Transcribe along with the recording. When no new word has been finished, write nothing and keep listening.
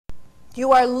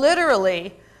You are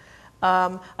literally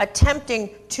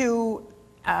attempting to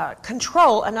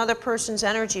control another person's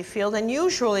energy field, and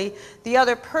usually the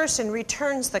other person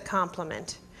returns the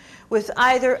compliment with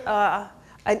either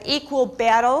an equal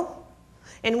battle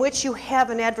in which you have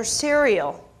an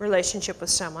adversarial relationship with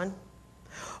someone,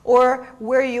 or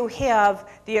where you have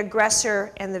the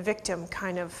aggressor and the victim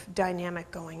kind of dynamic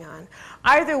going on.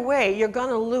 Either way, you're going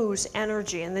to lose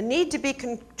energy, and the need to be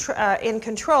in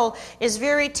control is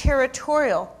very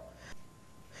territorial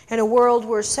in a world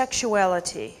where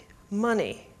sexuality,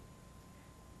 money,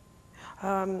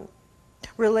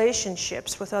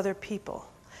 relationships with other people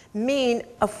mean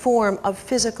a form of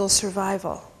physical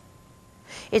survival.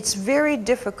 It's very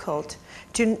difficult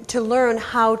to learn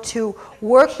how to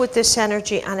work with this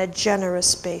energy on a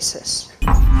generous basis.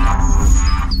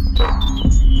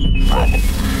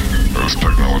 As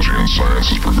technology and science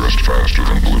has progressed faster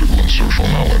than political and social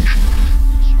knowledge,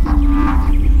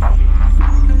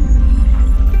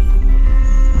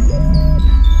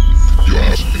 you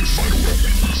have to find a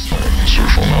weapon.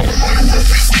 Social knowledge.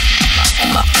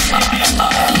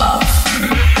 Love.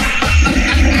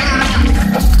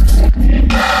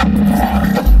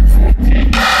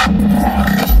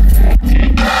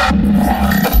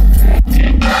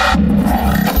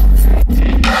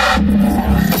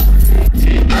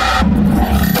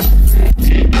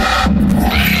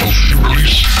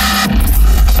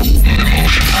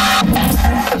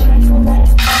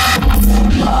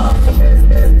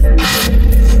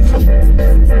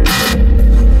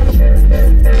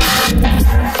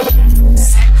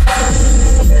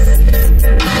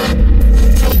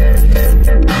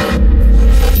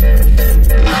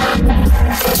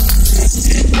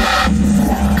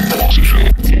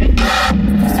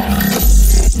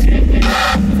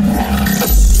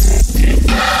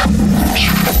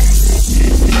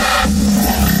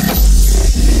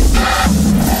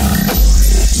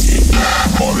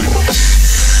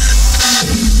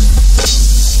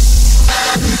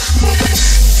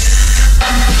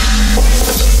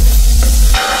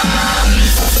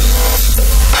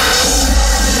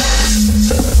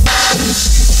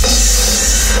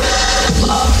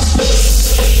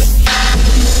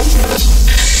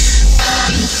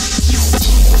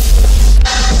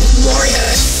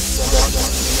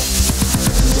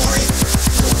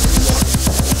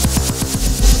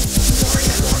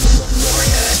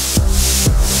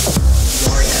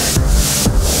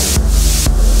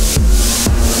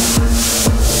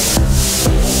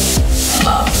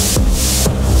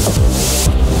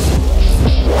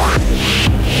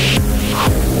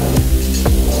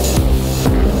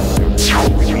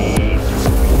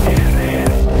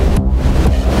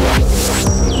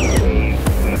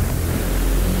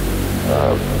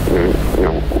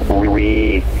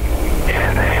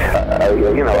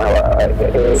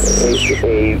 Release emotion.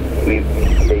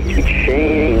 A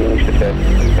change that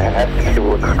has to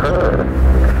occur.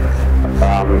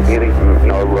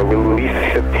 A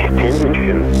release of tension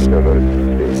in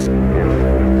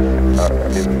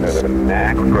the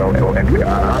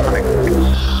macroeconomic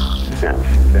sense.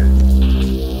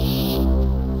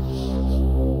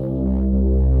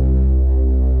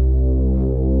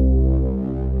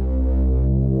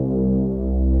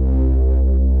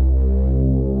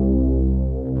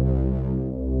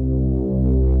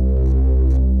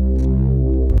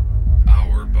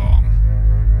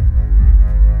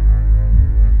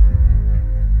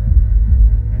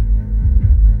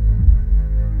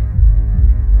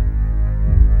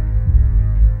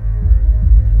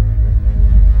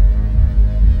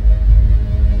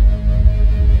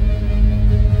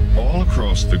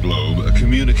 The globe, a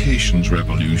communications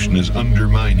revolution is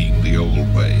undermining the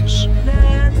old ways.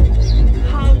 Learn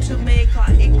how to make our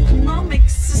economic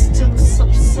system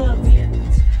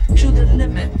subservient to the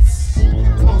limits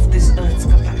of this Earth's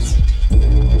capacity.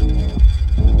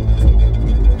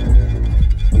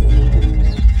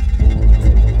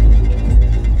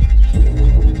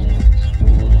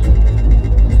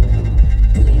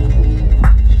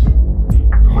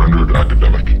 Rendered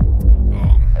academic.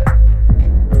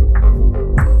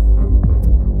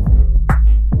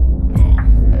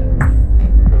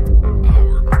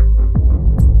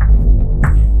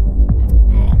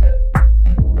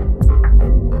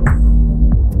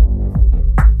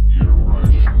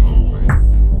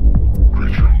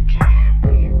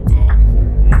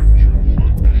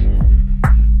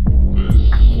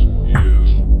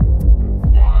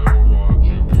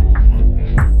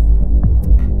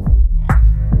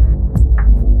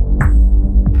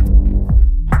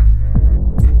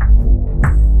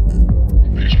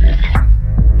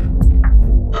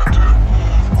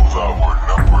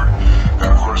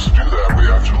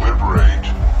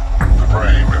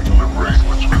 and to liberate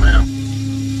what's within.